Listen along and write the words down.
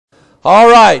All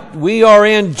right, we are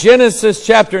in Genesis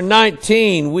chapter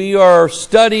 19. We are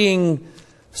studying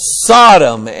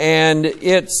Sodom and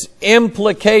its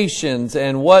implications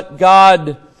and what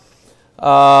God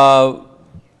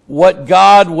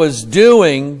was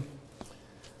doing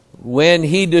when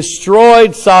He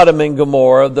destroyed Sodom and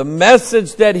Gomorrah, the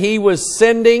message that He was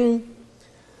sending,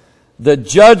 the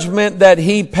judgment that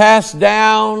He passed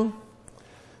down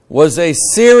was a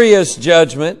serious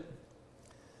judgment.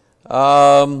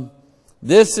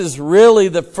 This is really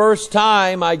the first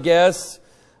time, I guess,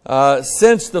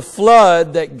 since the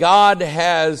flood that God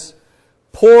has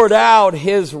poured out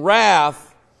His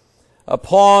wrath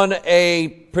upon a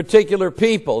particular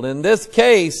people. In this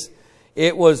case,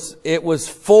 it was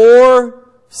 4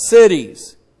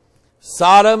 cities: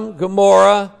 Sodom,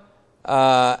 Gomorrah,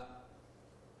 Admah,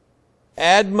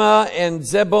 and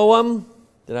Zeboim.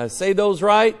 Did I say those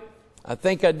right? I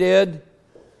think I did.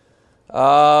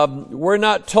 We're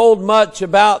not told much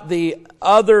about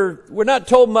we're not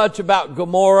told much about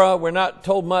Gomorrah. We're not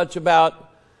told much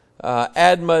about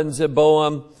Admah and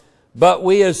Zeboim. But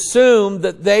we assume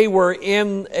that they were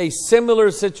in a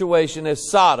similar situation as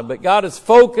Sodom. But God is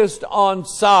focused on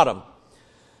Sodom.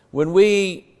 When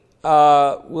we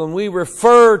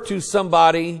refer to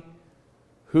somebody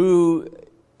who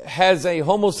has a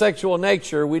homosexual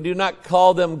nature, we do not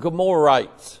call them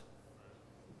Gomorrites.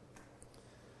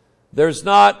 There's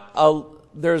not a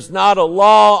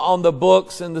law on the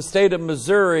books in the state of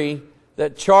Missouri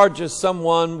that charges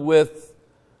someone with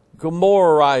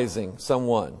Gomorrizing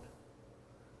someone.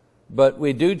 But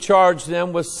we do charge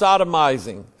them with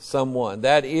sodomizing someone.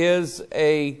 That is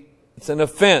it's an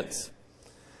offense.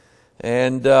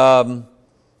 And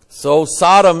so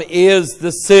Sodom is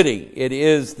the city. It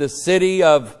is the city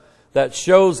that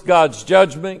shows God's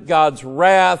judgment, God's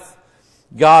wrath,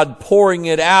 God pouring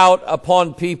it out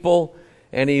upon people,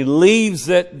 and He leaves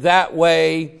it that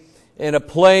way in a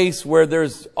place where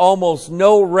there's almost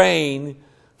no rain,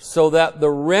 so that the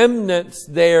remnants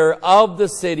there of the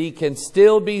city can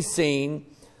still be seen.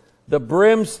 The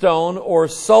brimstone or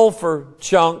sulfur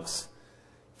chunks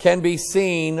can be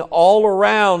seen all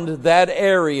around that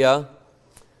area.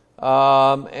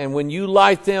 And when you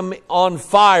light them on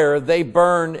fire, they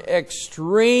burn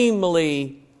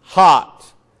extremely hot.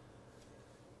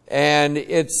 And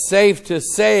it's safe to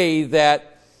say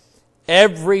that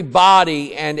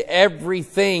everybody and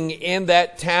everything in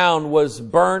that town was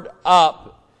burnt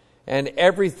up, and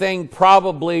everything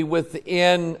probably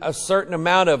within a certain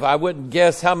amount of, I wouldn't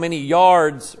guess how many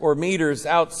yards or meters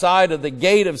outside of the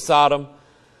gate of Sodom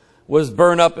was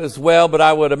burned up as well, but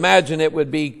I would imagine it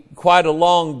would be quite a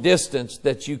long distance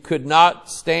that you could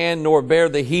not stand nor bear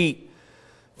the heat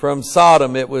from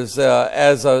Sodom. It was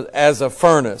as a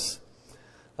furnace.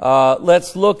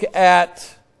 Let's look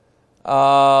at,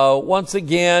 once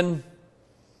again,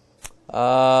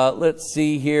 let's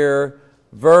see here,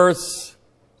 verse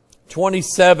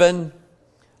 27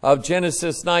 of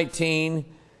Genesis 19.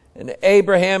 And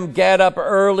Abraham got up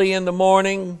early in the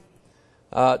morning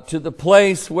to the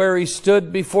place where he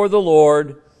stood before the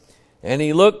Lord, and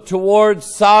he looked toward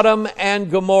Sodom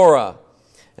and Gomorrah,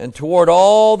 and toward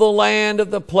all the land of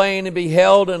the plain, and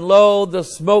beheld, and lo, the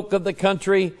smoke of the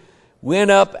country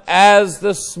went up as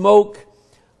the smoke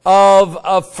of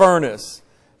a furnace.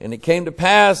 And it came to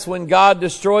pass, when God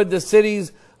destroyed the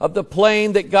cities of the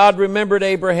plain, that God remembered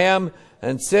Abraham,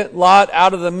 and sent Lot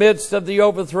out of the midst of the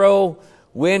overthrow,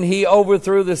 when He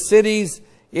overthrew the cities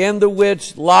in the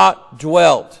which Lot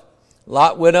dwelt.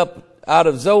 Lot went up out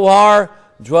of Zoar,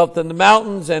 dwelt in the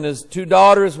mountains, and his 2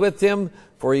 daughters with him,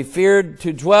 for he feared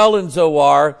to dwell in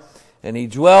Zoar, and he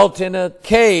dwelt in a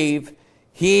cave,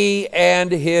 he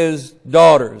and his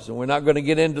daughters. And we're not going to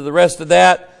get into the rest of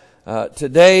that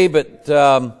today, but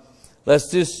let's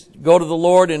just go to the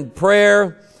Lord in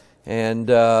prayer. And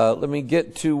let me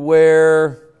get to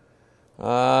where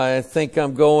I think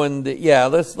I'm going.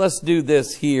 Let's do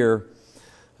this here.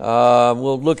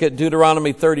 We'll look at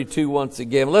Deuteronomy 32 once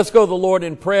again. Let's go to the Lord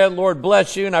in prayer. Lord,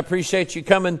 bless you, and I appreciate you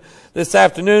coming this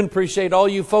afternoon. Appreciate all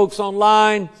you folks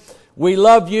online. We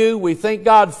love you. We thank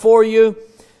God for you.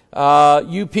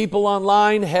 You people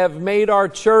online have made our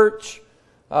church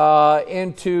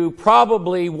into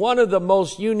probably one of the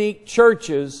most unique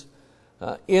churches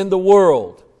in the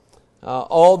world.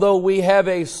 Although we have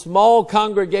a small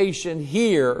congregation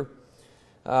here,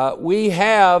 we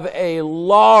have a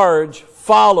large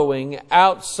following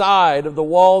outside of the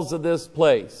walls of this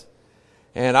place.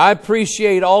 And I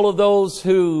appreciate all of those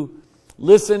who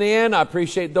listen in. I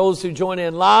appreciate those who join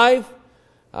in live.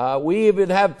 We even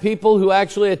have people who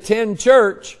actually attend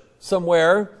church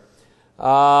somewhere,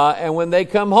 and when they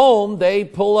come home, they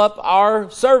pull up our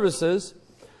services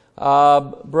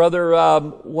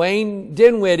Brother Wayne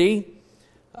Dinwiddie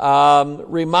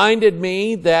reminded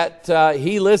me that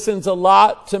he listens a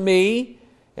lot to me,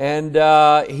 and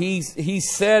he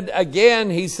said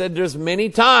again, he said there's many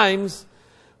times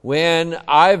when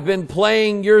I've been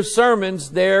playing your sermons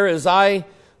there as I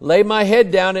lay my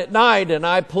head down at night, and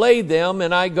I play them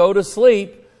and I go to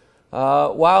sleep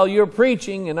while you're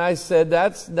preaching. And I said,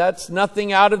 that's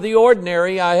nothing out of the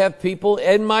ordinary. I have people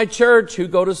in my church who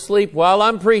go to sleep while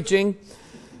I'm preaching.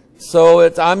 So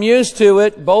I'm used to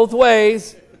it both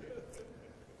ways.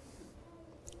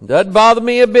 Doesn't bother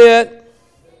me a bit.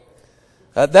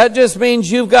 That just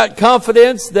means you've got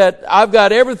confidence that I've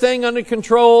got everything under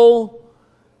control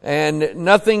and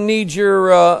nothing needs your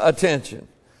attention.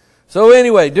 So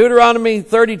anyway, Deuteronomy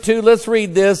 32, let's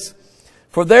read this.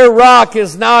 For their rock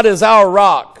is not as our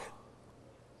rock.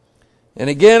 And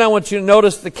again, I want you to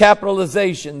notice the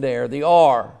capitalization there, the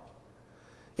R.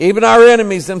 Even our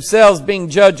enemies themselves being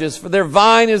judges. For their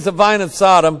vine is the vine of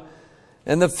Sodom,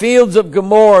 and the fields of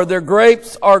Gomorrah. Their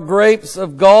grapes are grapes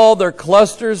of gall. Their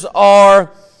clusters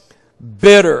are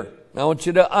bitter. I want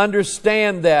you to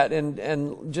understand that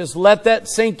and just let that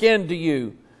sink into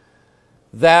you.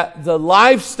 That the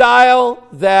lifestyle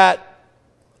that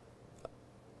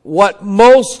what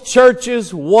most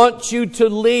churches want you to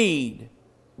lead,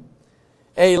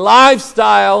 a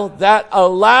lifestyle that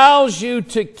allows you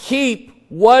to keep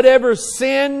whatever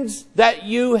sins that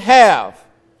you have,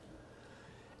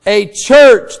 a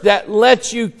church that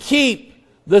lets you keep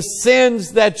the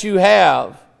sins that you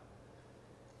have,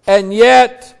 and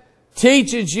yet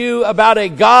teaches you about a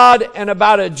God and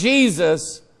about a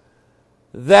Jesus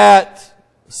that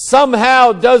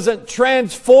somehow doesn't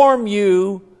transform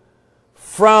you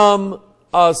from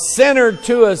a sinner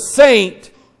to a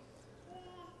saint,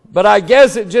 but I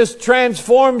guess it just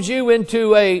transforms you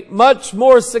into a much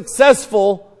more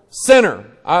successful sinner,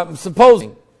 I'm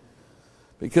supposing.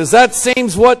 Because that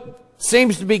seems what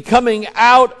seems to be coming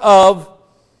out of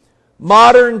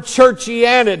modern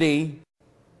churchianity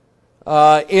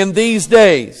in these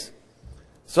days.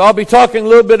 So I'll be talking a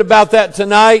little bit about that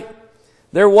tonight.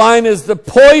 Their wine is the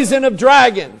poison of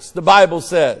dragons, the Bible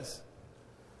says.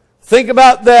 Think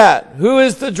about that. Who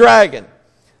is the dragon?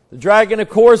 The dragon, of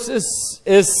course,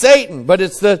 is Satan, but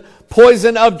it's the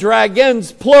poison of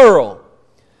dragons, plural.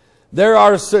 There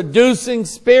are seducing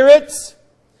spirits,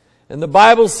 and the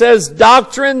Bible says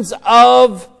doctrines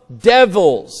of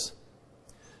devils.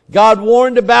 God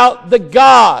warned about the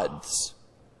gods,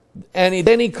 and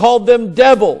then he called them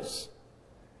devils.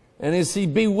 And he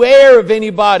said, beware of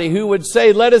anybody who would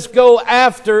say, let us go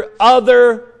after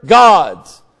other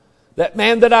gods. That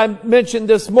man that I mentioned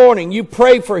this morning, you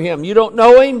pray for him. You don't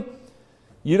know him.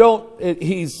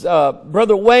 He's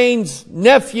Brother Wayne's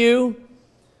nephew,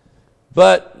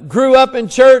 but grew up in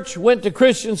church, went to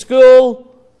Christian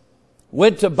school,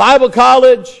 went to Bible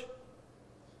college,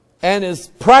 and is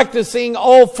practicing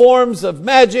all forms of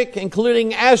magic,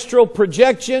 including astral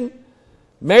projection,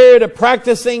 married a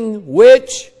practicing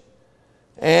witch,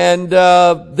 and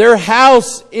their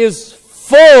house is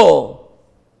full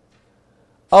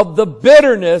of the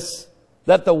bitterness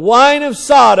that the wine of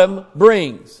Sodom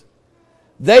brings.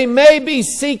 They may be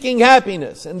seeking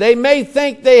happiness, and they may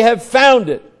think they have found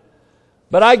it,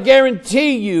 but I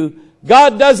guarantee you,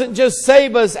 God doesn't just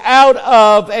save us out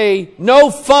of a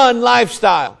no-fun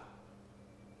lifestyle.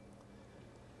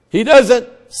 He doesn't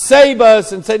save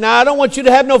us and say, now I don't want you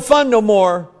to have no fun no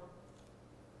more.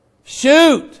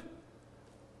 Shoot.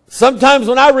 Sometimes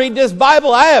when I read this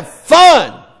Bible, I have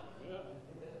fun.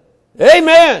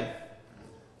 Amen.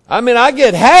 I mean, I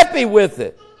get happy with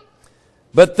it.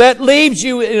 But that leaves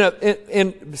you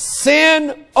in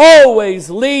sin always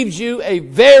leaves you a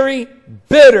very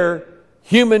bitter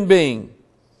human being.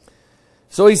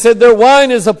 So he said, their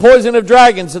wine is a poison of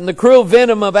dragons and the cruel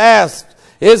venom of asps.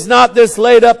 Is not this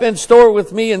laid up in store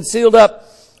with me and sealed up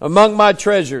among my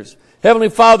treasures? Heavenly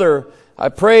Father, I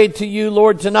pray to you,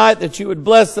 Lord, tonight that you would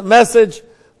bless the message.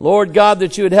 Lord God,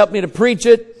 that you would help me to preach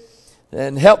it.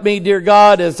 And help me, dear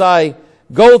God, as I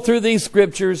go through these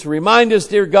scriptures. Remind us,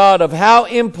 dear God, of how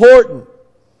important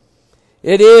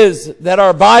it is that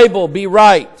our Bible be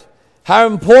right. How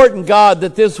important, God,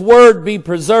 that this word be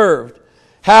preserved.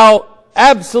 How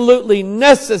absolutely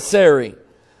necessary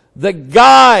the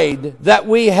guide that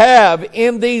we have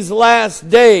in these last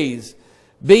days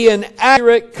be an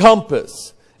accurate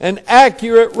compass, an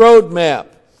accurate roadmap,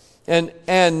 an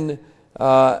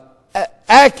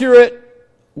accurate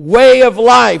way of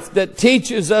life that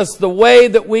teaches us the way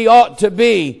that we ought to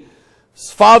be,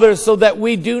 Father, so that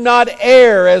we do not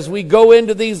err as we go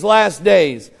into these last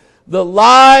days. The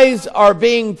lies are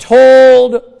being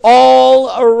told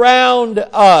all around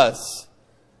us.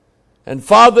 And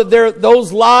Father,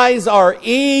 those lies are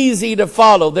easy to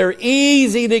follow. They're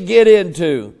easy to get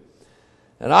into.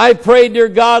 And I pray, dear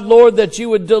God, Lord, that you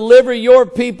would deliver your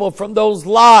people from those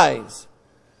lies,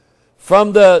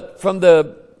 from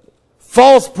the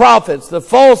false prophets, the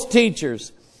false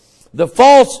teachers, the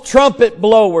false trumpet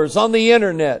blowers on the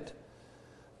internet.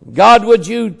 God, would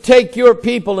you take your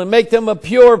people and make them a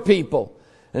pure people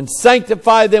and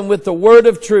sanctify them with the word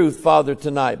of truth, Father,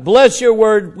 tonight. Bless your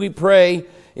word, we pray,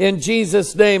 in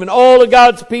Jesus' name. And all of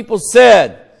God's people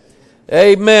said,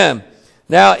 amen.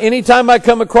 Now, anytime I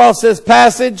come across this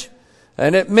passage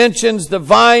and it mentions the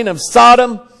vine of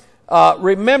Sodom,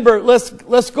 remember,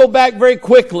 let's go back very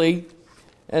quickly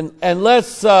and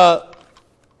let's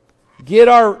get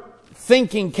our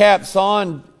thinking caps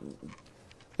on.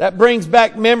 That brings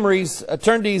back memories.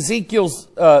 Turn to Ezekiel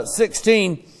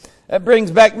 16. That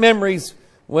brings back memories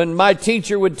when my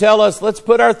teacher would tell us, let's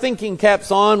put our thinking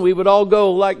caps on. We would all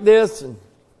go like this and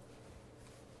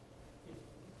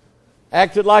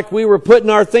acted like we were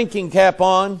putting our thinking cap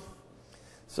on.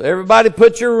 So everybody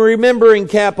put your remembering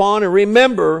cap on and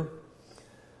remember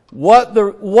what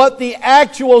the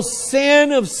actual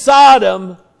sin of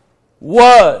Sodom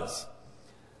was.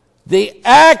 The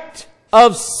act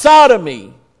of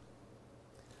sodomy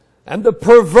and the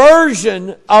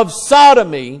perversion of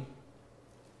sodomy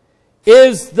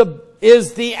is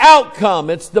the outcome.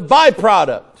 It's the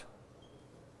byproduct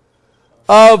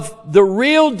of the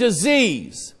real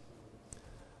disease.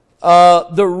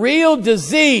 The real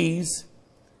disease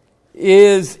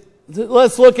is,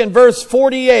 let's look in verse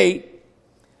 48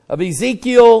 of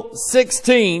Ezekiel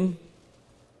 16.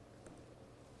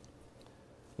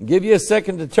 I'll give you a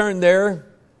second to turn there.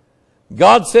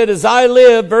 God said, as I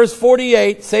live, verse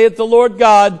 48, saith the Lord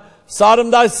God, Sodom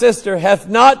thy sister hath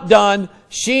not done,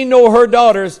 she nor her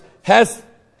daughters,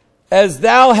 as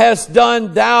thou hast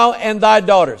done, thou and thy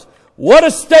daughters. What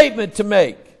a statement to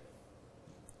make.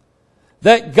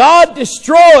 That God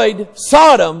destroyed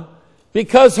Sodom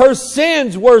because her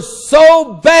sins were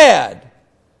so bad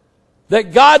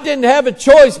that God didn't have a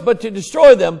choice but to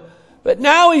destroy them. But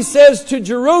now he says to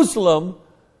Jerusalem,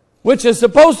 which is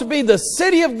supposed to be the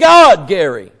city of God,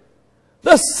 Gary.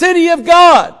 The city of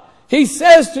God. He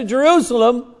says to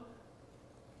Jerusalem,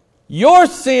 your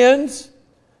sins,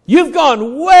 you've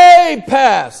gone way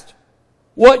past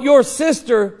what your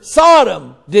sister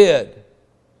Sodom did.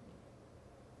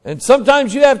 And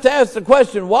sometimes you have to ask the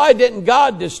question, why didn't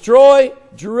God destroy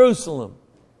Jerusalem?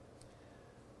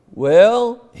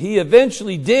 Well, he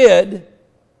eventually did.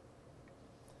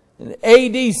 In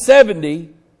AD 70,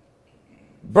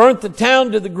 burnt the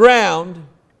town to the ground.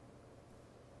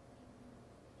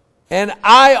 And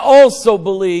I also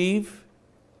believe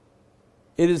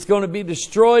it is going to be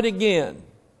destroyed again.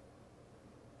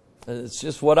 And it's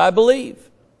just what I believe.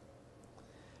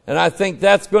 And I think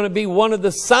that's going to be one of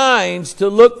the signs to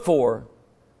look for,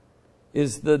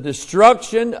 is the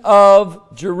destruction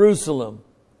of Jerusalem.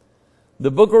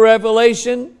 The book of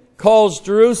Revelation calls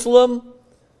Jerusalem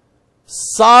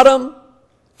Sodom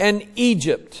and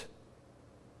Egypt.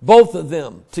 Both of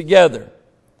them together.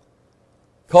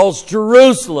 Calls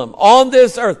Jerusalem on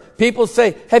this earth. People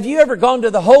say, have you ever gone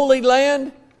to the Holy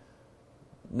Land?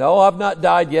 No, I've not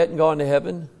died yet and gone to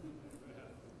heaven.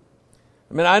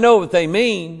 I mean, I know what they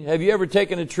mean. Have you ever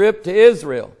taken a trip to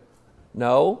Israel?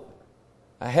 No,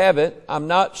 I haven't. I'm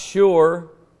not sure.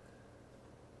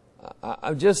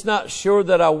 I'm just not sure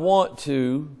that I want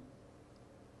to.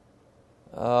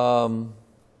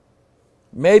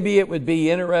 Maybe it would be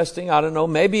interesting. I don't know.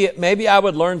 Maybe I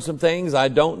would learn some things. I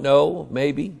don't know.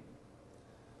 Maybe.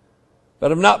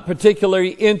 But I'm not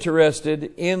particularly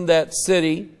interested in that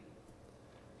city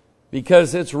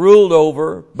because it's ruled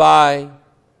over by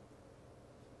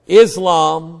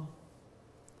Islam,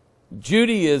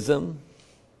 Judaism,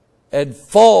 and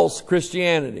false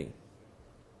Christianity.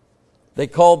 They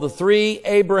call the three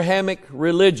Abrahamic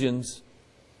religions,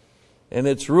 and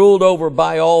it's ruled over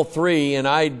by all three, and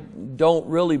I don't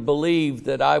really believe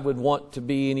that I would want to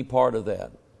be any part of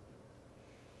that.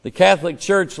 The Catholic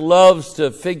Church loves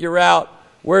to figure out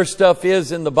where stuff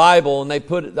is in the Bible, and they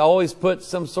always put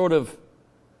some sort of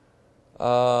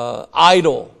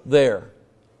idol there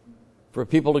for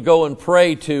people to go and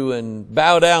pray to and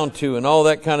bow down to and all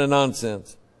that kind of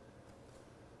nonsense.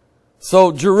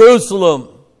 So Jerusalem,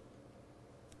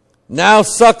 now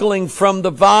suckling from the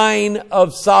vine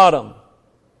of Sodom.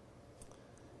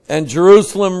 And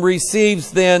Jerusalem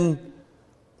receives then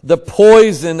the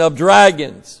poison of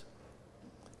dragons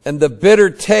and the bitter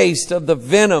taste of the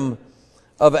venom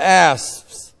of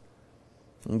asps.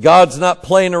 And God's not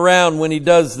playing around when He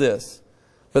does this.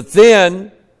 But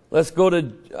then, let's go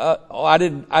to, I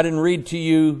didn't read to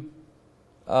you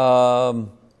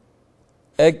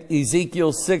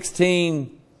Ezekiel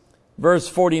 16, verse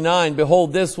 49.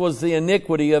 Behold, this was the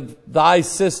iniquity of thy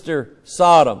sister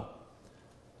Sodom.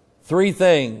 3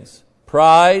 things: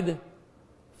 pride,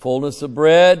 fullness of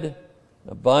bread,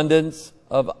 abundance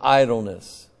of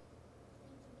idleness.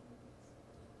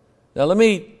 Now let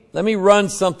me run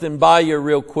something by you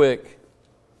real quick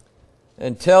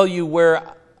and tell you where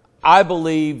I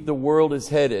believe the world is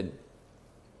headed.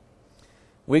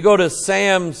 We go to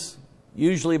Sam's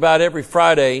usually about every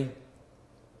Friday,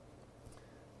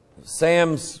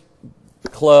 Sam's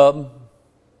Club,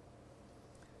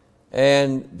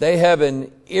 and they have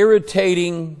an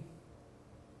irritating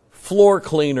floor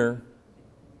cleaner.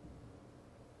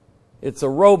 It's a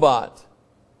robot.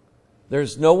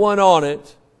 There's no one on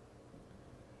it.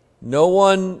 No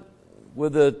one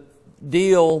with a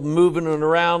deal moving it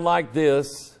around like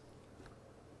this.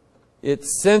 It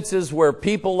senses where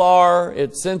people are.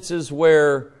 It senses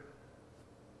where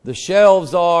the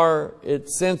shelves are. It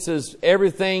senses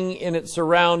everything in its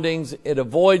surroundings. It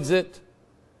avoids it.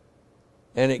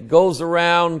 And it goes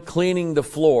around cleaning the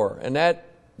floor. And that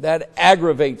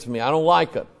aggravates me. I don't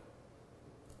like it.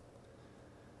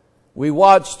 We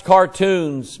watched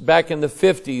cartoons back in the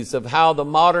 50s of how the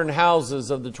modern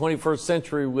houses of the 21st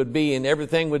century would be, and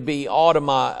everything would be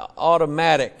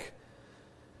automatic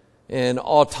and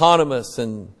autonomous,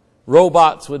 and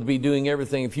robots would be doing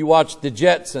everything. If you watch the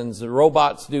Jetsons, the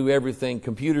robots do everything,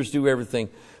 computers do everything.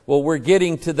 Well, we're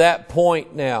getting to that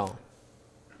point now.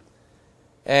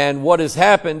 And what has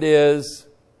happened is,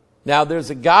 now there's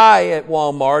a guy at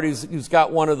Walmart who's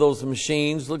got one of those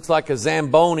machines, looks like a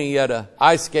Zamboni at an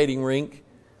ice skating rink.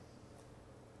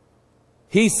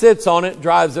 He sits on it,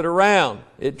 drives it around.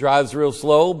 It drives real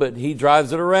slow, but he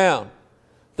drives it around.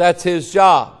 That's his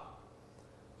job.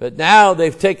 But now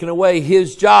they've taken away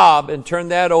his job and turned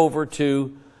that over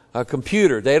to a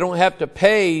computer. They don't have to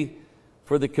pay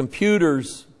for the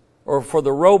computers or for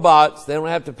the robots. They don't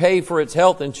have to pay for its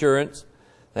health insurance.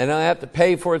 They don't have to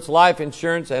pay for its life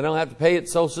insurance. They don't have to pay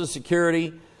its Social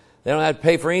Security. They don't have to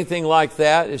pay for anything like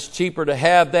that. It's cheaper to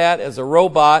have that as a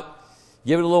robot.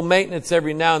 Give it a little maintenance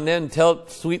every now and then. Tell it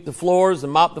to sweep the floors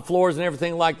and mop the floors and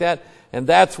everything like that. And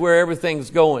that's where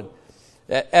everything's going.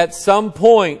 At some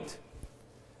point,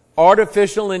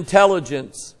 artificial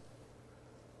intelligence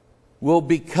will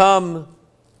become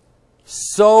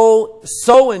so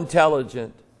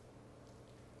intelligent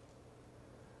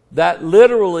that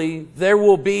literally there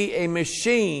will be a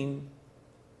machine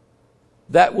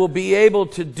that will be able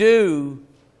to do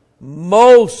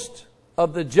most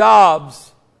of the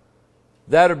jobs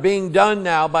that are being done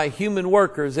now by human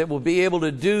workers. It will be able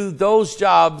to do those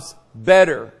jobs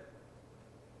better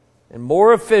and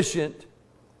more efficient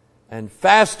and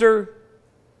faster,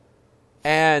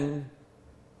 and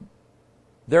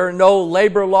there are no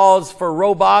labor laws for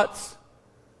robots,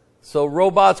 so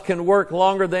robots can work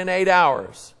longer than 8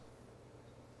 hours.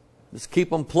 Just keep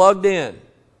them plugged in.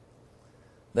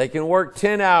 They can work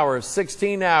 10 hours,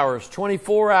 16 hours,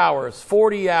 24 hours,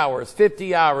 40 hours,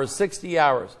 50 hours, 60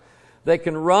 hours. They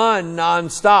can run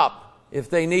nonstop if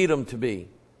they need them to be.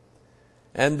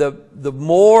 And the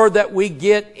more that we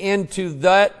get into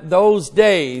those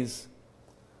days,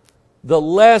 the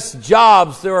less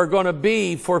jobs there are going to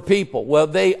be for people. Well,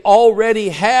 they already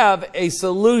have a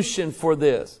solution for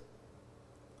this.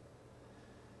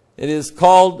 It is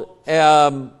called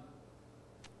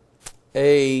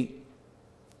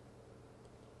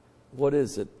what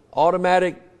is it?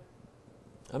 Automatic.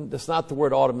 That's not the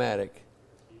word automatic.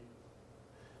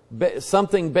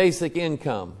 Something basic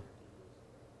income.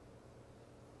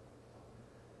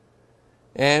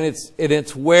 And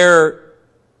it's where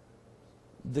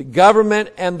the government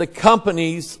and the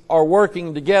companies are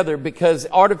working together, because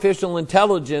artificial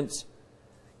intelligence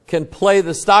can play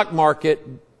the stock market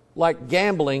like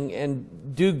gambling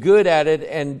and do good at it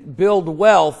and build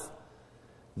wealth.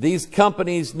 These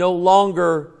companies no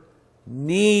longer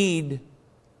need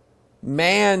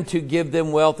man to give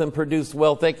them wealth and produce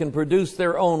wealth. They can produce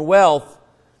their own wealth.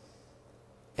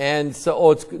 And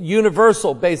so it's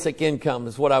universal basic income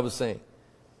is what I was saying.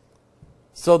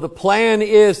 So the plan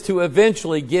is to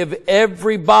eventually give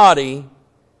everybody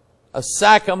a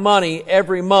sack of money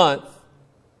every month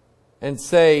and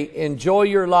say, enjoy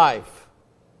your life.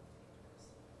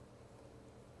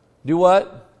 Do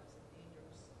what?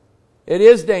 It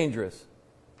is dangerous.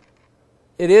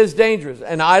 It is dangerous.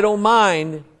 And I don't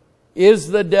mind, is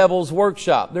the devil's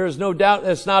workshop. There is no doubt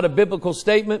that's not a biblical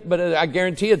statement, but I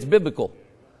guarantee it's biblical.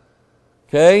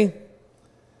 Okay?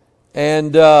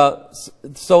 And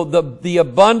so the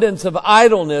abundance of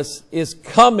idleness is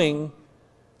coming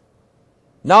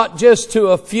not just to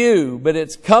a few, but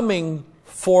it's coming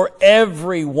for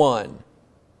everyone.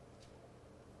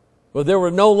 Well, there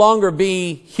will no longer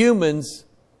be humans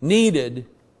needed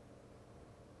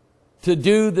to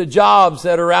do the jobs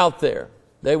that are out there.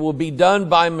 They will be done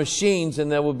by machines,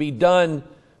 and they will be done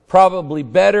probably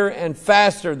better and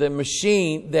faster than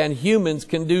humans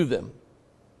can do them.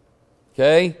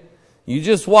 Okay? You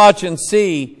just watch and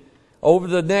see over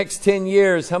the next 10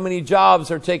 years how many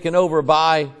jobs are taken over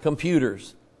by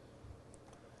computers.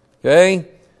 Okay?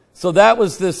 So that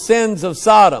was the sins of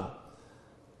Sodom.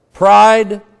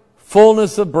 Pride,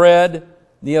 fullness of bread,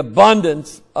 the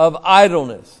abundance of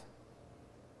idleness.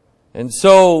 And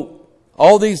so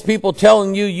all these people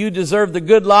telling you, you deserve the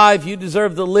good life, you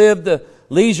deserve to live the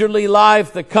leisurely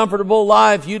life, the comfortable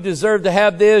life, you deserve to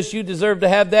have this, you deserve to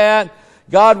have that.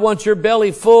 God wants your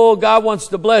belly full. God wants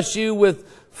to bless you with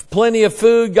plenty of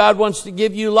food. God wants to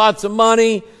give you lots of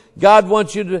money. God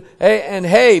wants you to, and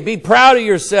hey, be proud of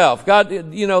yourself.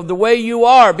 God, you know, the way you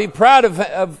are, be proud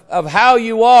of how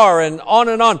you are, and on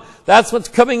and on. That's what's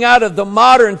coming out of the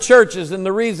modern churches. And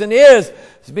the reason is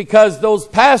because those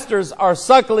pastors are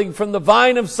suckling from the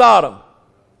vine of Sodom.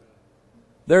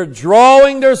 They're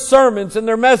drawing their sermons and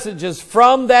their messages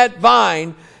from that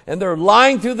vine, and they're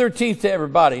lying through their teeth to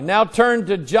everybody. Now turn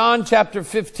to John chapter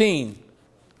 15.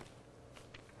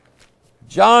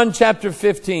 John chapter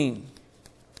 15.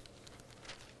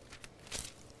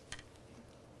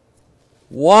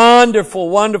 Wonderful,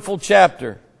 wonderful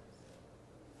chapter.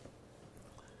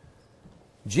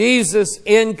 Jesus,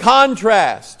 in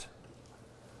contrast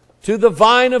to the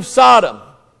vine of Sodom,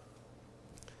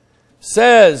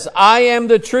 says, I am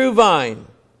the true vine,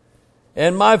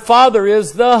 and my Father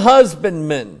is the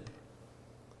husbandman.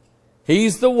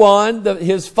 He's the one,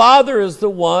 his Father is the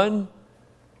one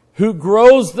who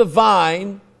grows the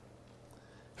vine,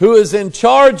 who is in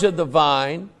charge of the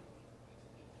vine,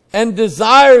 and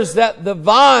desires that the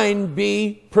vine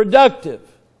be productive.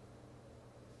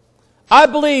 I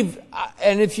believe,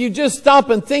 and if you just stop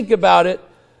and think about it,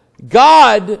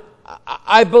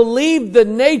 I believe the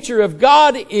nature of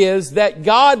God is that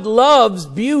God loves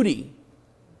beauty.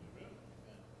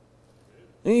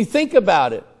 And you think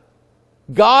about it.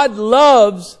 God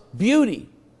loves beauty.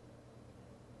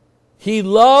 He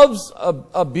loves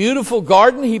a beautiful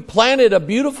garden. He planted a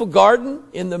beautiful garden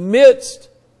in the midst.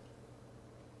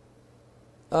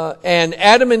 And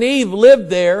Adam and Eve lived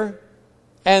there.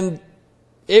 And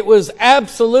it was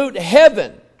absolute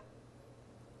heaven.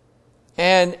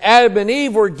 And Adam and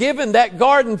Eve were given that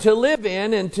garden to live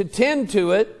in and to tend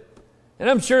to it. And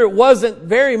I'm sure it wasn't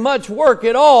very much work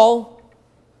at all.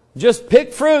 Just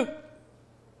pick fruit.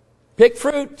 Pick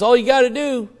fruit. That's all you got to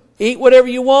do. Eat whatever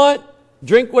you want.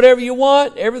 Drink whatever you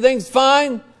want. Everything's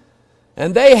fine.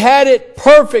 And they had it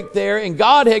perfect there. And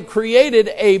God had created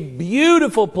a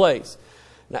beautiful place.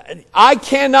 Now, I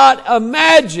cannot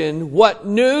imagine what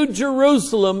New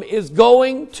Jerusalem is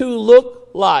going to look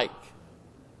like.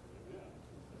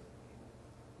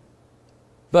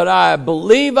 But I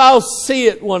believe I'll see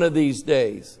it one of these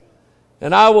days.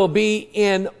 And I will be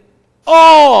in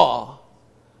awe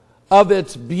of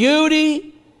its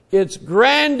beauty, its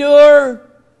grandeur.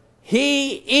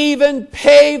 He even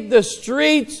paved the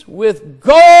streets with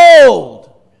gold.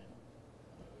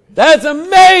 That's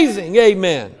amazing.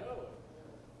 Amen.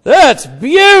 That's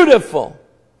beautiful.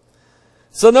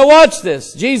 So now watch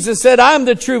this. Jesus said, I am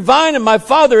the true vine and my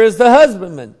Father is the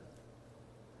husbandman.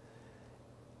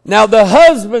 Now the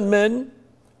husbandman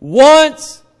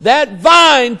wants that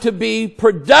vine to be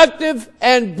productive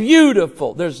and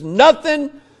beautiful. There's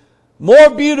nothing more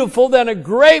beautiful than a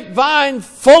grapevine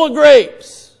full of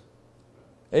grapes.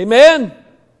 Amen?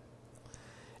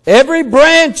 Every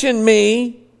branch in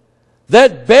me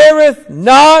that beareth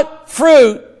not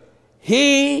fruit,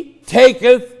 he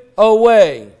taketh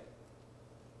away.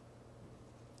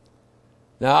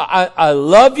 Now, I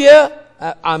love you.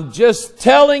 I'm just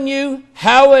telling you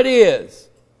how it is.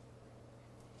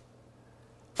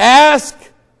 Ask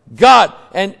God.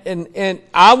 And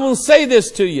I will say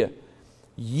this to you.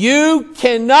 You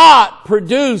cannot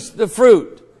produce the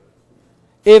fruit.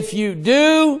 If you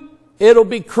do, it'll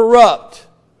be corrupt.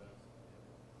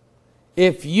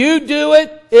 If you do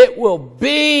it, it will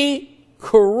be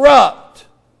corrupt.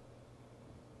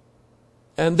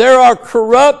 And there are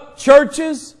corrupt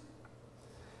churches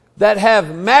that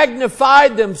have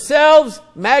magnified themselves,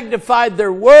 magnified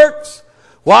their works.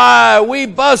 Why, we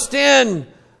bust in,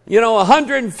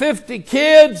 150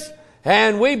 kids,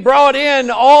 and we brought in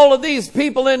all of these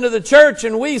people into the church,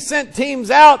 and we sent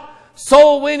teams out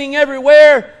soul winning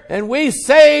everywhere, and we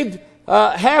saved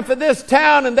half of this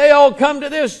town and they all come to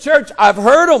this church. I've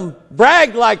heard them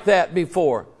brag like that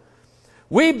before.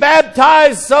 We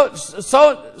baptized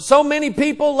so many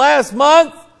people last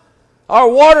month. Our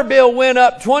water bill went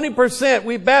up 20%.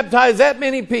 We baptized that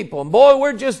many people. And boy,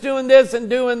 we're just doing this and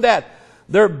doing that.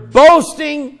 They're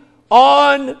boasting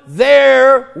on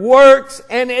their works,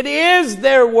 and it is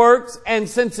their works, and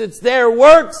since it's their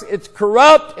works, it's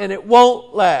corrupt and it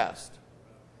won't last.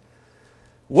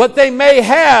 What they may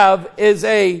have is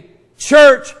a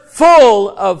church full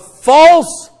of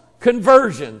false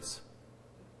conversions.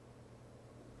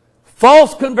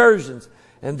 False conversions.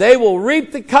 And they will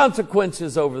reap the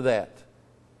consequences over that.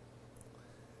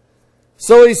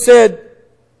 So he said,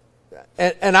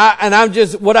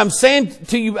 what I'm saying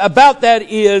to you about that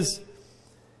is,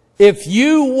 if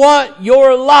you want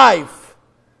your life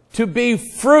to be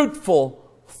fruitful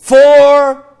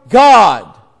for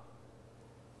God,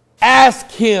 ask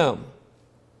Him.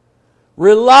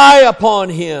 Rely upon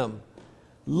Him.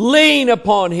 Lean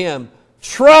upon Him.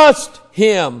 Trust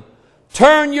Him.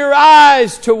 Turn your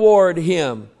eyes toward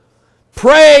Him.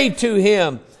 Pray to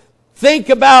Him. Think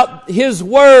about His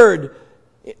Word.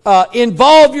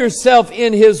 Involve yourself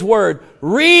in His Word.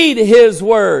 Read His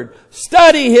Word.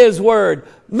 Study His Word.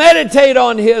 Meditate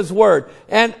on His Word.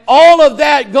 And all of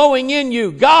that going in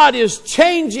you, God is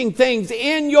changing things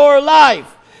in your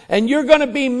life. And you're going to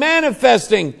be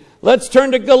manifesting. Let's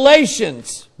turn to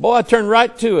Galatians. Boy, I turned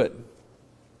right to it.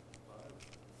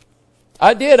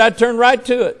 I did. I turned right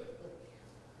to it.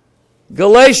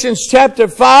 Galatians chapter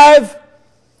 5,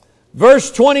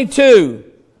 verse 22.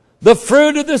 The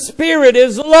fruit of the Spirit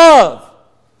is love.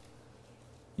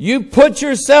 You put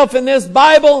yourself in this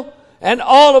Bible, and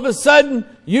all of a sudden,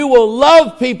 you will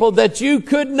love people that you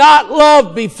could not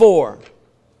love before.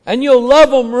 And you'll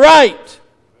love them right.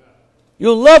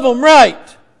 You'll love them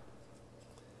right.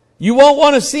 You won't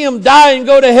want to see them die and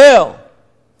go to hell.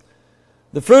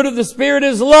 The fruit of the Spirit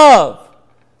is love.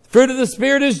 The fruit of the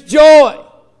Spirit is joy.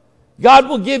 God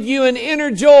will give you an inner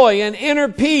joy, an inner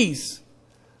peace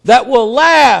that will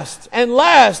last and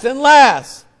last and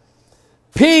last.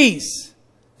 Peace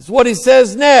is what he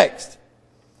says next.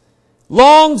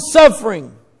 Long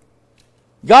suffering.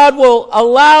 God will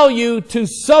allow you to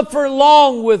suffer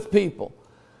long with people.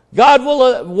 God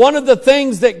will, one of the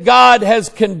things that God has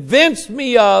convinced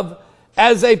me of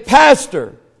as a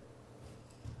pastor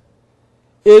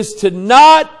is to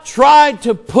not try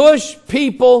to push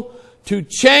people to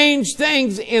change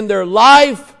things in their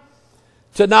life,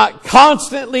 to not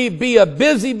constantly be a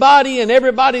busybody in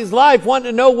everybody's life,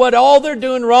 wanting to know what all they're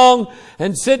doing wrong,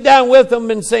 and sit down with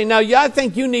them and say, now, I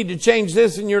think you need to change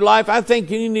this in your life. I think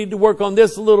you need to work on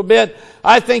this a little bit.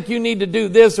 I think you need to do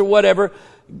this or whatever.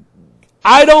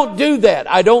 I don't do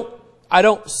that. I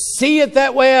don't see it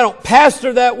that way. I don't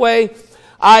pastor that way.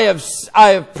 I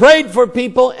have prayed for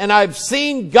people, and I've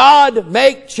seen God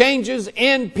make changes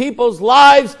in people's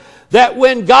lives that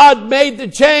when God made the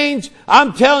change,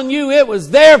 I'm telling you, it was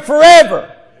there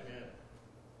forever.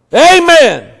 Amen.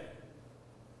 Amen.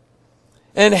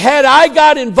 And had I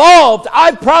got involved,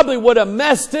 I probably would have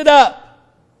messed it up.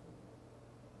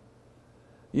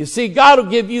 You see, God will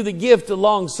give you the gift of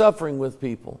long suffering with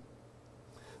people.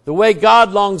 The way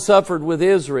God long suffered with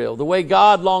Israel, the way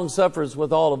God long suffers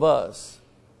with all of us.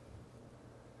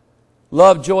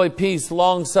 Love, joy, peace,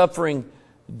 long suffering,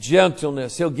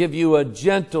 gentleness. He'll give you a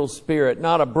gentle spirit,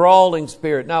 not a brawling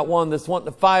spirit, not one that's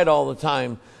wanting to fight all the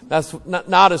time. That's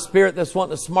not a spirit that's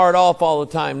wanting to smart off all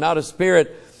the time, not a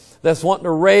spirit that's wanting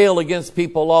to rail against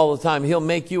people all the time. He'll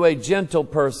make you a gentle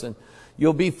person.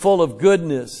 You'll be full of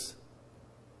goodness.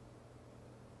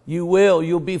 You will.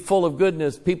 You'll be full of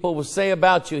goodness. People will say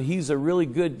about you, he's a really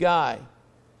good guy.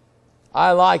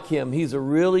 I like him. He's a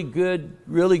really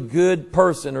good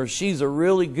person, or she's a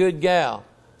really good gal.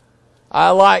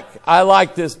 I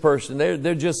like this person.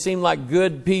 They just seem like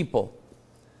good people.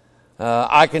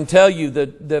 I can tell you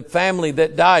that the family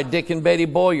that died, Dick and Betty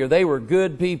Boyer, they were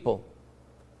good people.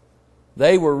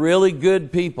 They were really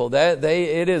good people.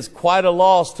 It is quite a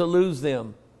loss to lose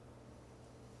them.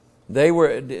 They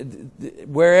were,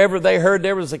 wherever they heard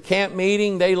there was a camp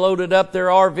meeting, they loaded up their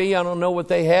RV. I don't know what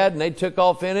they had, and they took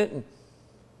off in it and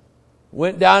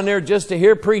went down there just to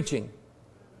hear preaching.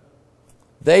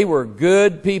 They were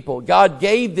good people. God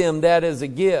gave them that as a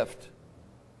gift.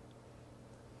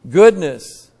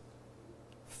 Goodness.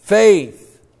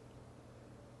 Faith.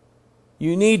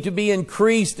 You need to be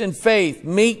increased in faith.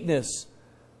 Meekness.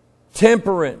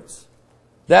 Temperance.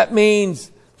 That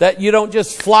means that you don't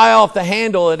just fly off the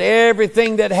handle at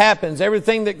everything that happens,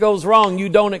 everything that goes wrong. You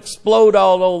don't explode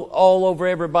all over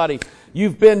everybody.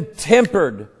 You've been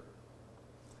tempered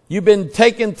You've been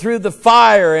taken through the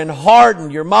fire and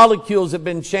hardened. Your molecules have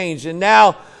been changed. And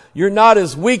now you're not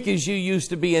as weak as you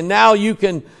used to be. And now you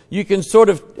can sort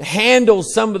of handle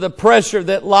some of the pressure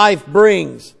that life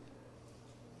brings.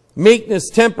 Meekness,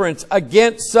 temperance.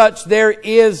 Against such there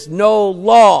is no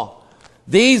law.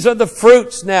 These are the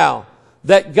fruits now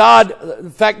that God,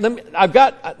 in fact, I've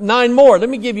got 9 more. Let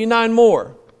me give you 9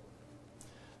 more.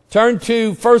 Turn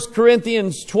to 1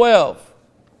 Corinthians 12.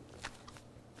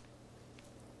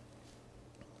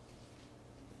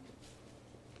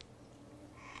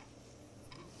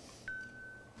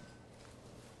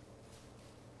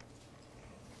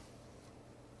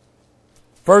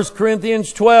 First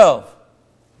Corinthians 12.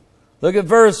 Look at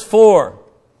verse 4.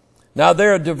 Now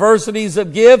there are diversities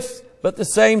of gifts, but the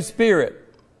same Spirit.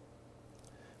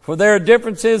 For there are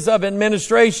differences of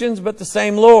administrations, but the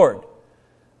same Lord.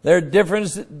 There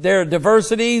are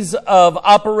diversities of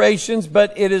operations,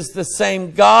 but it is the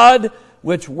same God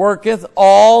which worketh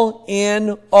all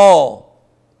in all.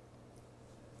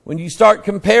 When you start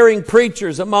comparing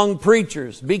preachers among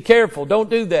preachers, be careful. Don't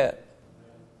do that.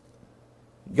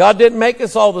 God didn't make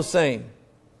us all the same.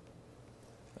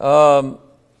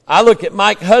 I look at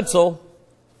Mike Hutzel.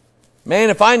 Man,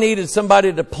 if I needed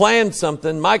somebody to plan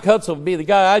something, Mike Hutzel would be the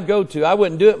guy I'd go to. I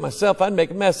wouldn't do it myself. I'd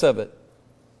make a mess of it.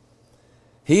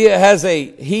 He has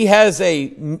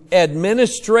a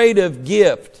administrative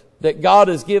gift that God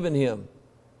has given him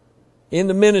in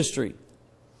the ministry.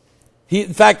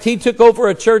 In fact, he took over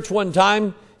a church one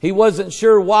time. He wasn't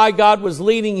sure why God was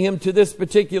leading him to this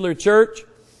particular church.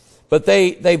 But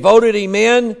they voted him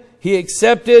in. He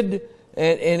accepted,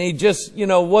 and he just,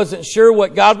 wasn't sure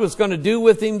what God was going to do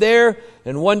with him there.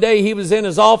 And one day he was in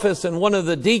his office, and one of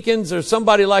the deacons or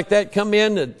somebody like that come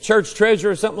in, the church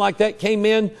treasurer or something like that, came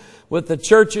in with the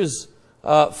church's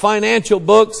financial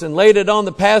books and laid it on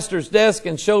the pastor's desk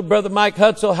and showed Brother Mike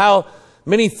Hutzel how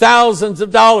many thousands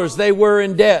of dollars they were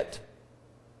in debt.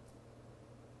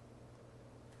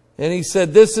 And he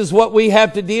said, this is what we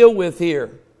have to deal with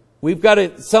here. We've got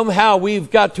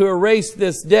to erase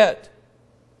this debt.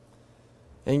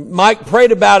 And Mike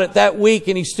prayed about it that week,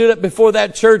 and he stood up before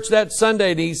that church that Sunday,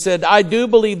 and he said, I do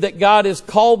believe that God has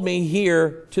called me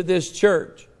here to this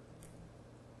church.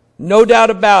 No doubt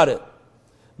about it.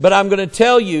 But I'm going to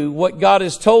tell you what God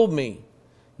has told me.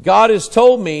 God has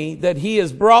told me that He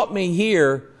has brought me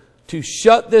here to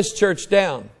shut this church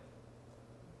down.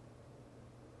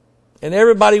 And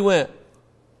everybody went.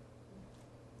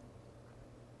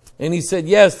 And he said,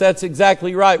 yes, that's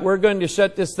exactly right. We're going to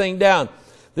shut this thing down.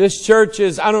 This church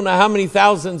is, I don't know how many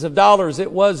thousands of dollars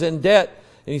it was in debt.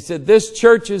 And he said, this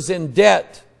church is in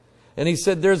debt. And he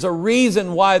said, there's a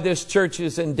reason why this church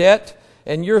is in debt.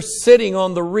 And you're sitting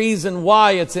on the reason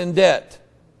why it's in debt.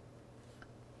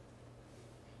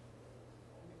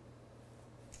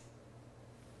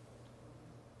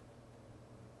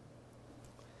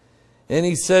 And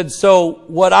he said, so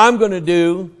what I'm going to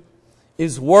do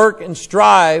is work and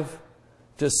strive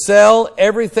to sell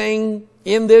everything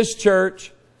in this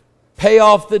church, pay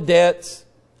off the debts.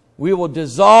 We will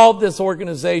dissolve this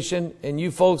organization, and you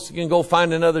folks can go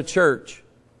find another church.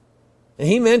 And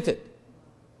he meant it.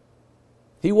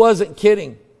 He wasn't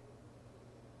kidding.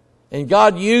 And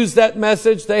God used that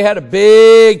message. They had a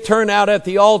big turnout at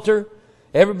the altar.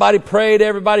 Everybody prayed,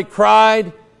 everybody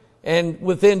cried. And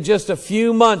within just a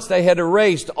few months, they had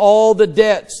erased all the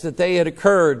debts that they had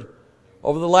incurred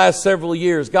over the last several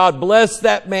years. God blessed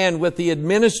that man with the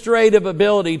administrative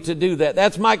ability to do that.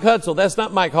 That's Mike Hutzel. That's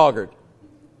not Mike Hoggard.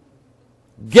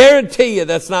 Guarantee you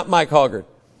that's not Mike Hoggard.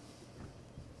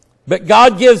 But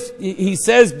God gives, He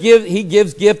says, He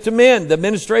gives gift to men. The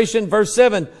ministration, verse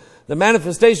 7, the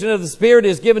manifestation of the Spirit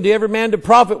is given to every man to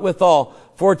profit withal.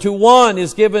 For to one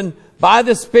is given by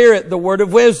the Spirit the word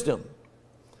of wisdom.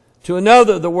 To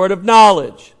another the word of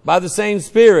knowledge by the same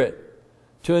Spirit.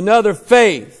 To another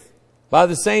faith by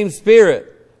the same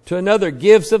Spirit. To another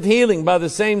gifts of healing by the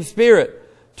same Spirit.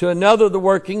 To another the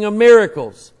working of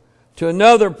miracles. To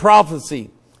another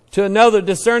prophecy. To another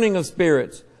discerning of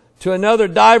spirits. To another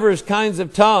divers kinds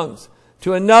of tongues.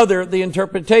 To another the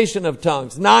interpretation of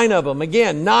tongues. 9 of them.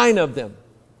 Again, 9 of them.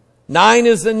 9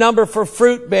 is the number for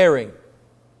fruit bearing.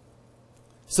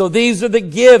 So these are the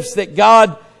gifts that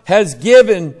God has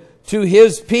given to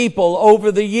His people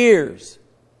over the years.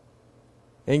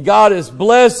 And God has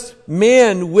blessed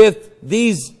men with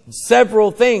these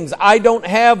several things. I don't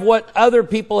have what other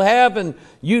people have, and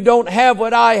you don't have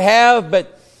what I have,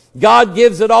 but God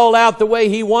gives it all out the way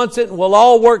He wants it, and we'll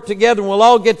all work together, and we'll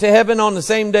all get to heaven on the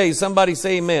same day. Somebody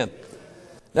say amen.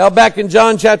 Now back in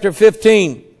John chapter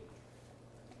 15,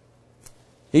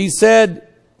 He said,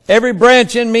 every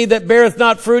branch in me that beareth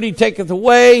not fruit, He taketh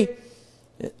away.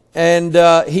 And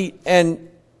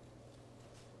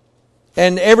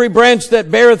every branch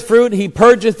that beareth fruit, he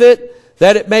purgeth it,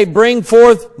 that it may bring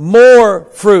forth more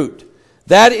fruit.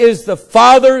 That is the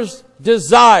Father's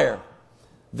desire,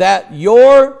 that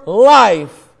your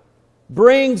life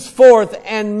brings forth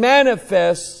and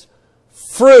manifests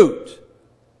fruit.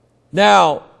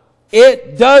 Now,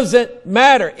 it doesn't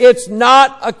matter. It's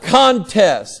not a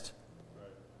contest.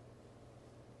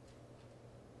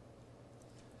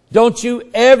 Don't you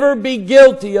ever be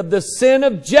guilty of the sin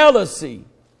of jealousy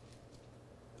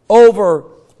over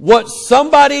what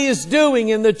somebody is doing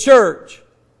in the church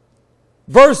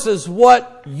versus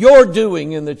what you're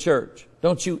doing in the church.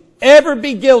 Don't you ever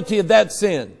be guilty of that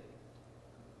sin.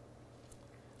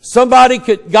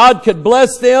 God could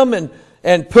bless them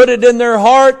and put it in their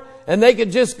heart, and they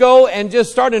could just go and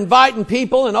just start inviting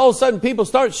people, and all of a sudden people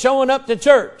start showing up to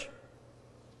church.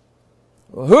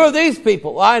 Well, who are these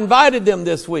people? Well, I invited them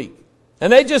this week.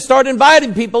 And they just start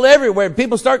inviting people everywhere.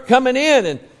 People start coming in,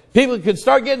 and people could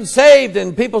start getting saved,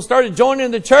 and people started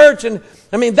joining the church. And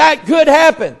I mean, that could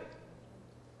happen.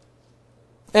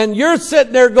 And you're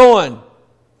sitting there going,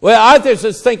 well, I was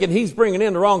just thinking he's bringing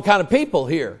in the wrong kind of people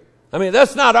here. I mean,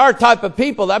 that's not our type of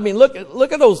people. I mean, look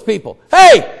at those people.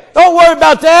 Hey, don't worry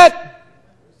about that.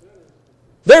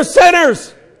 They're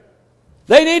sinners.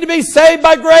 They need to be saved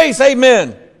by grace.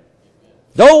 Amen.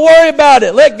 Don't worry about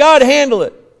it. Let God handle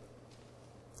it.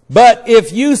 But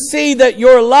if you see that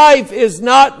your life is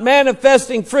not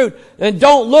manifesting fruit, and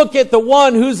don't look at the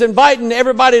one who's inviting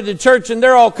everybody to church and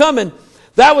they're all coming.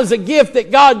 That was a gift that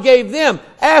God gave them.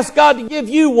 Ask God to give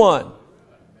you one.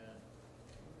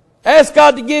 Ask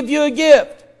God to give you a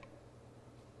gift.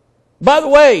 By the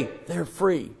way, they're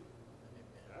free.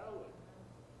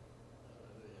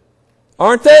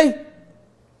 Aren't they?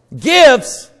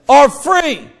 Gifts are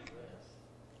free.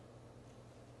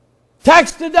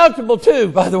 Tax deductible too,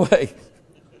 by the way.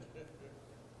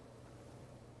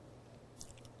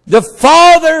 The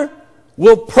Father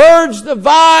will purge the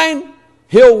vine.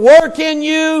 He'll work in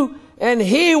you, and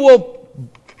He will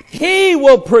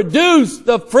produce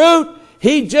the fruit.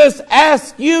 He just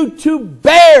asks you to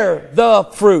bear the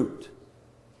fruit.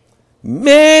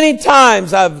 Many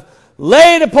times I've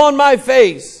laid upon my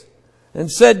face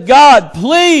and said, God,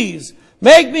 please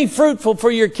make me fruitful for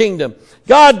your kingdom.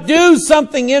 God, do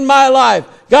something in my life.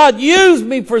 God, use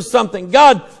me for something.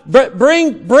 God,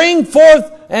 bring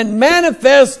forth and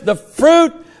manifest the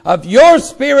fruit of your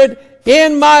Spirit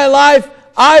in my life.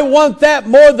 I want that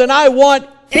more than I want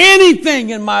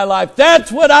anything in my life.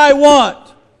 That's what I want.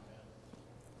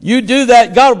 You do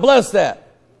that, God will bless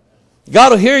that.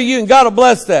 God will hear you, and God will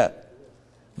bless that.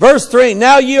 Verse 3,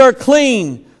 now ye are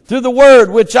clean through the word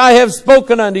which I have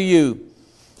spoken unto you.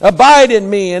 Abide in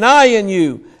me, and I in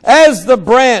you. As the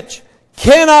branch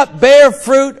cannot bear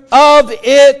fruit of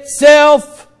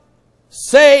itself,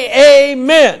 say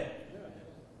amen.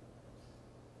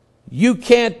 You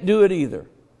can't do it either.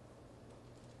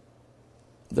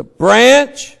 The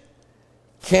branch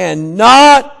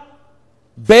cannot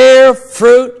bear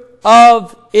fruit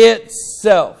of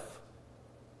itself.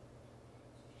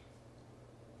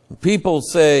 People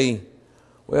say,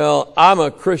 well, I'm a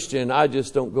Christian, I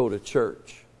just don't go to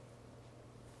church.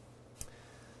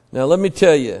 Now let me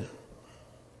tell you,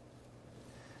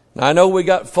 I know we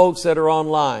got folks that are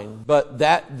online, but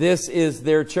this is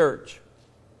their church.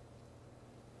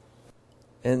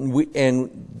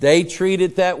 And they treat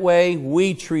it that way,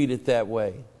 we treat it that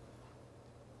way.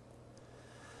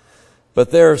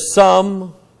 But there are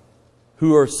some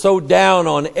who are so down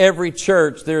on every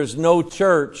church, there's no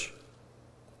church,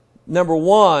 number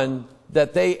one,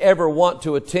 that they ever want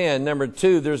to attend. Number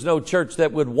two, there's no church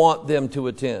that would want them to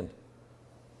attend.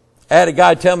 I had a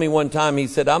guy tell me one time, he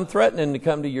said, I'm threatening to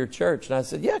come to your church. And I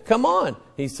said, yeah, come on.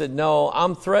 He said, no,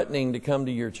 I'm threatening to come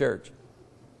to your church.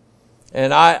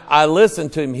 And I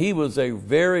listened to him. He was a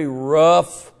very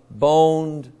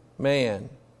rough-boned man.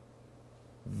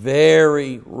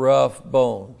 Very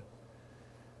rough-boned.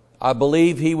 I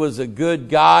believe he was a good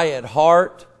guy at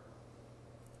heart,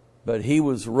 but he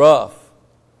was rough.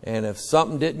 And if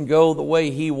something didn't go the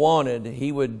way he wanted,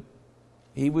 he would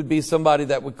be somebody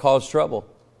that would cause trouble.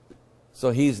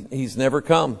 So he's never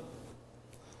come.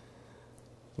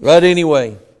 But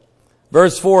anyway,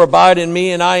 verse 4, abide in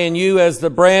me and I in you, as the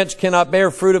branch cannot bear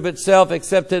fruit of itself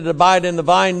except it abide in the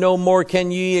vine, no more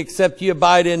can ye except ye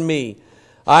abide in me.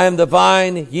 I am the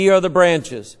vine, ye are the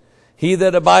branches. He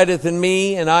that abideth in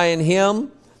me and I in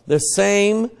him, the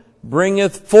same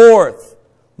bringeth forth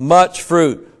much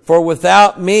fruit. For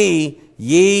without me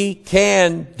ye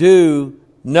can do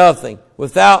nothing.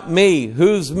 Without me,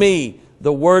 who's me?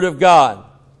 The Word of God.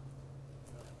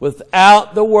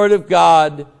 Without the Word of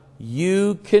God,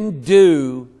 you can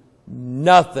do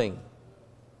nothing.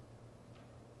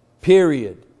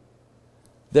 Period.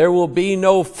 There will be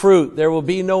no fruit. There will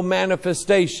be no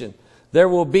manifestation. There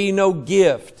will be no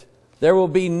gift. There will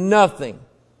be nothing.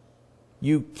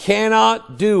 You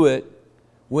cannot do it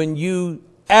when you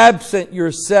absent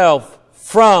yourself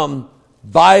from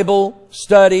Bible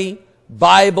study,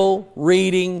 Bible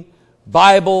reading,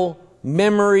 Bible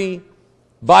memory,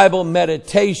 Bible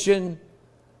meditation.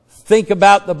 Think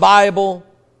about the Bible,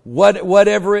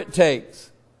 whatever it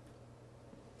takes.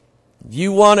 If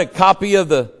you want a copy of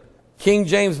the King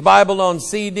James Bible on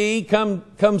CD,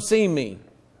 come see me.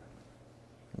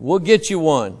 We'll get you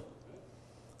one.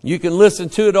 You can listen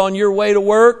to it on your way to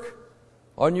work,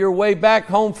 on your way back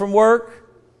home from work,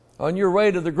 on your way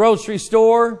to the grocery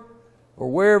store, or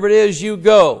wherever it is you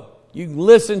go. You can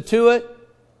listen to it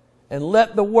and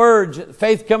let the words,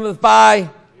 faith cometh by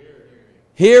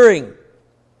hearing.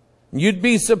 You'd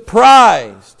be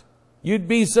surprised. You'd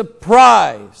be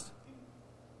surprised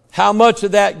how much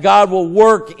of that God will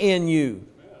work in you.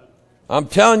 I'm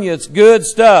telling you, it's good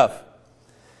stuff.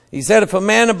 He said, if a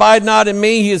man abide not in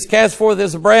me, he is cast forth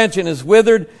as a branch and is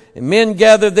withered, and men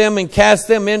gather them and cast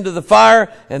them into the fire,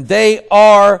 and they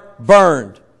are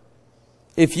burned.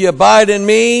 If ye abide in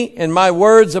me, and my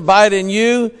words abide in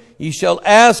you, ye shall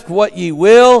ask what ye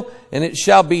will, and it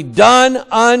shall be done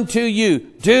unto you.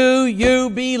 Do you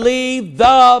believe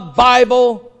the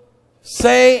Bible?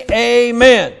 Say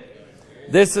amen.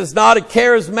 This is not a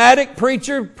charismatic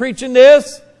preacher preaching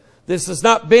this. This is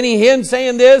not Benny Hinn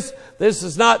saying this. This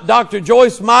is not Dr.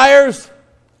 Joyce Myers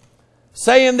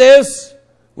saying this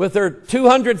with her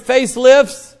 200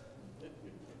 facelifts.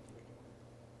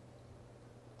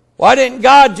 Why didn't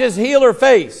God just heal her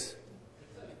face?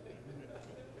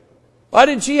 Why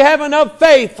didn't she have enough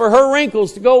faith for her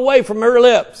wrinkles to go away from her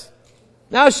lips?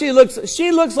 Now she looks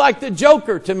like the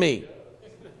Joker to me.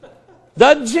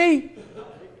 Doesn't she?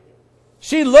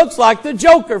 She looks like the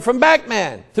Joker from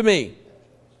Batman to me.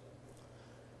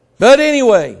 But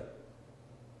anyway,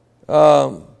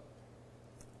 they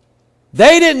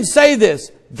didn't say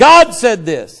this. God said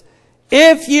this.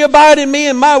 If ye abide in me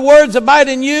and my words abide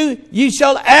in you, ye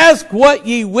shall ask what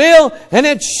ye will, and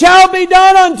it shall be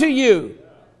done unto you.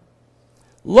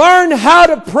 Learn how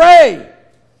to pray.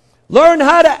 Learn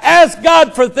how to ask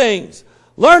God for things.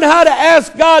 Learn how to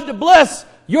ask God to bless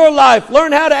your life.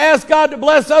 Learn how to ask God to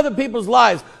bless other people's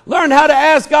lives. Learn how to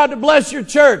ask God to bless your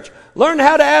church. Learn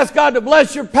how to ask God to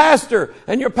bless your pastor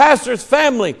and your pastor's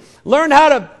family. Learn how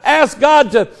to ask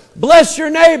God to bless your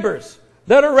neighbors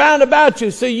that are round about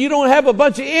you so you don't have a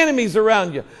bunch of enemies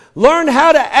around you. Learn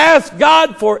how to ask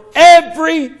God for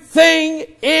everything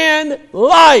in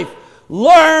life.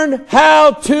 Learn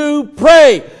how to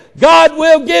pray. God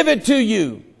will give it to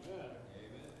you.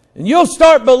 And you'll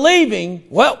start believing,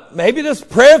 well, maybe this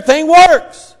prayer thing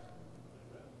works.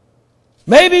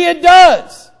 Maybe it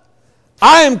does.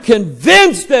 I am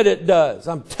convinced that it does.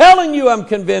 I'm telling you, I'm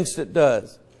convinced it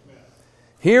does.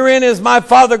 Herein is my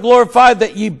Father glorified,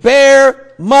 that ye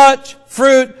bear much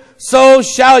fruit, so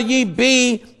shall ye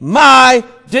be my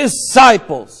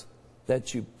disciples.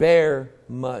 That you bear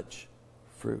much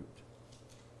fruit.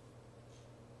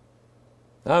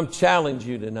 I'm challenging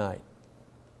you tonight.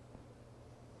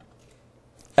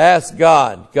 Ask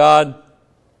God, God,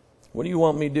 what do you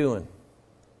want me doing?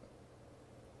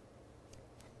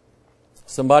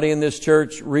 Somebody in this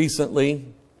church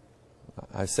recently,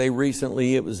 I say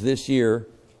recently, it was this year,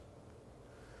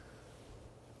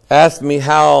 asked me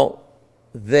how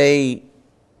they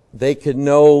could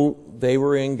know they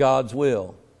were in God's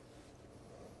will.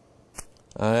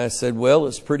 And I said, well,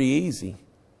 it's pretty easy.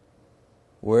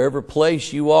 Wherever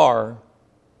place you are,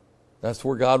 that's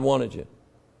where God wanted you.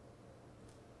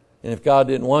 And if God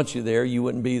didn't want you there, you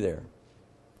wouldn't be there.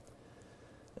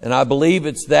 And I believe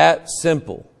it's that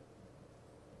simple.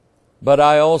 But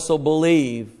I also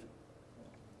believe,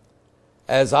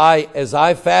 as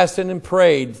I fasted and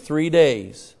prayed 3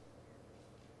 days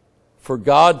for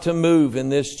God to move in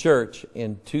this church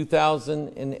in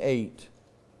 2008,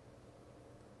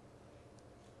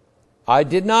 I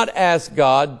did not ask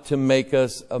God to make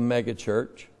us a mega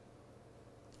church.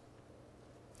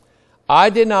 I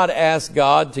did not ask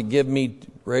God to give me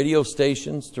radio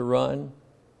stations to run.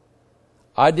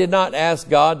 I did not ask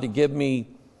God to give me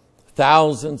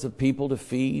thousands of people to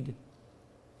feed.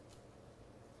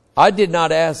 I did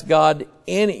not ask God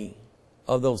any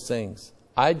of those things.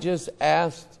 I just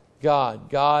asked God,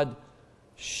 God,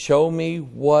 show me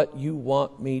what you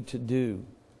want me to do,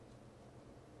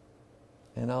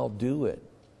 and I'll do it.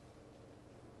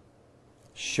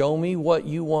 Show me what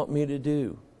you want me to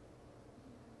do.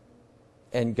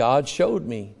 And God showed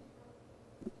me.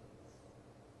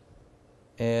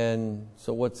 And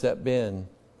so what's that been?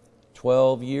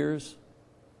 12 years?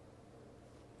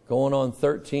 Going on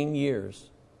 13 years.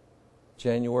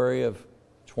 January of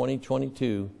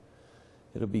 2022.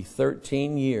 It'll be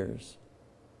 13 years.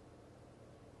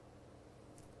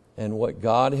 And what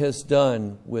God has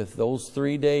done with those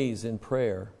 3 days in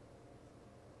prayer,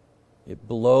 it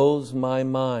blows my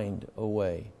mind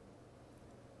away.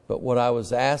 But what I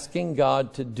was asking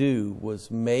God to do was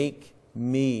make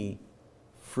me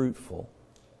fruitful.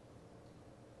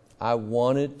 I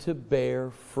wanted to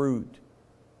bear fruit,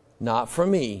 not for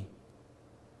me,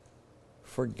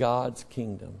 for God's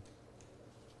kingdom.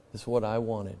 That's what I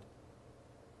wanted.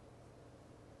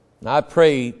 And I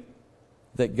pray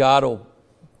that God will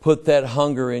put that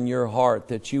hunger in your heart,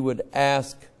 that you would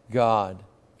ask God,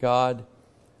 God,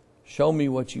 show me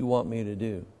what you want me to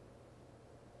do.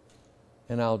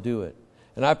 And I'll do it.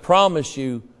 And I promise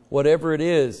you, whatever it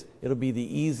is, it'll be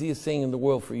the easiest thing in the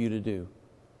world for you to do.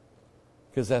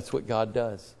 Because that's what God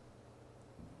does.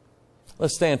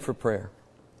 Let's stand for prayer.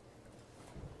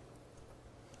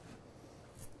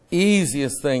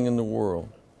 Easiest thing in the world.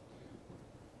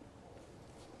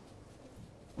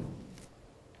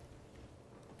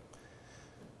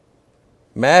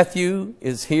 Matthew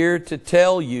is here to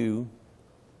tell you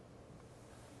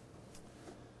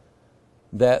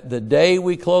that the day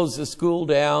we closed the school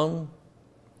down,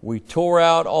 we tore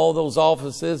out all those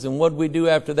offices, and what did we do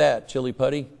after that, Chili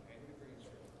Putty?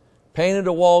 Painted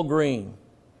a wall green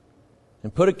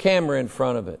and put a camera in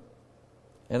front of it.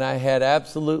 And I had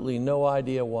absolutely no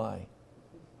idea why.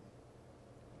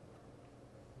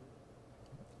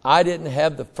 I didn't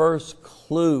have the first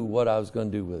clue what I was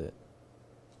going to do with it.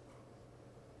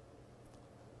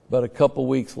 But a couple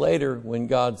weeks later, when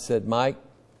God said, Mike,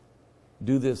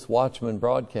 do this Watchman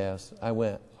broadcast, I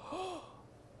went, oh,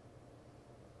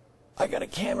 I got a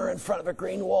camera in front of a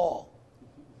green wall.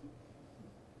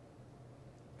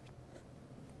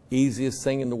 Easiest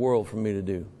thing in the world for me to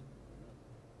do.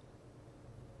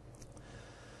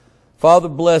 Father,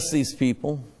 bless these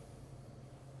people.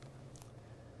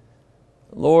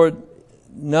 Lord,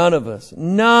 none of us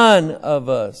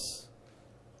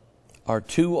are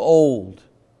too old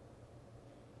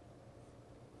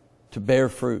to bear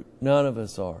fruit. None of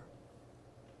us are.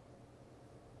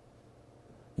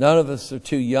 None of us are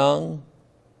too young.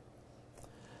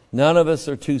 None of us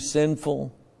are too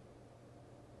sinful.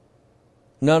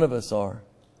 None of us are.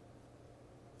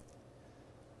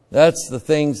 That's the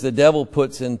things the devil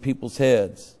puts in people's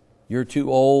heads. You're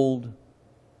too old.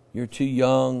 You're too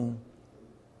young.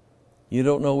 You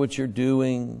don't know what you're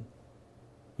doing.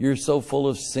 You're so full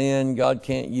of sin, God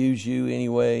can't use you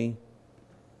anyway.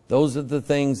 Those are the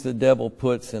things the devil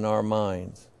puts in our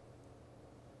minds.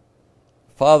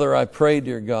 Father, I pray,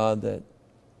 dear God, that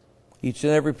each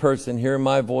and every person hearing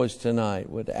my voice tonight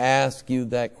would ask you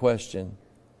that question.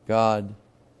 God,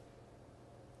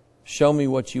 show me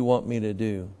what you want me to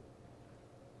do.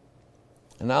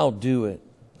 And I'll do it.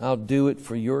 I'll do it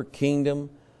for your kingdom.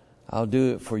 I'll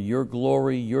do it for your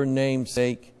glory, your name's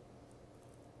sake.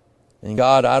 And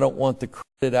God, I don't want the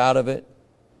credit out of it.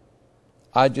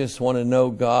 I just want to know,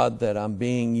 God, that I'm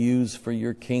being used for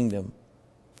your kingdom.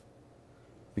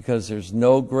 Because there's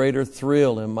no greater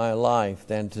thrill in my life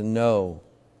than to know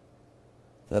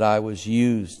that I was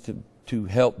used to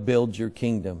help build your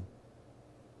kingdom.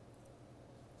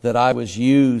 That I was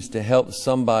used to help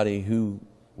somebody who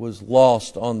was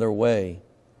lost on their way.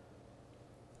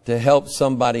 To help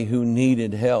somebody who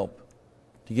needed help.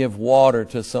 To give water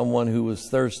to someone who was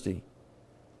thirsty.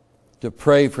 To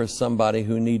pray for somebody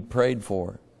who needed prayed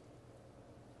for.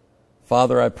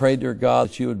 Father, I pray, dear God,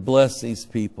 that you would bless these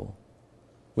people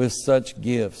with such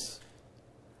gifts,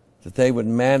 that they would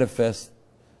manifest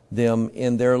them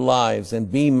in their lives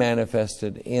and be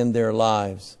manifested in their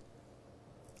lives,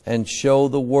 and show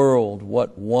the world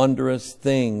what wondrous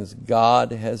things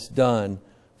God has done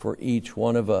for each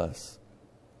one of us.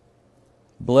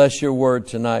 Bless your word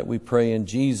tonight, we pray in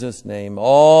Jesus' name.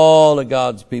 All of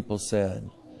God's people said,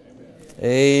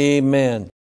 Amen. Amen.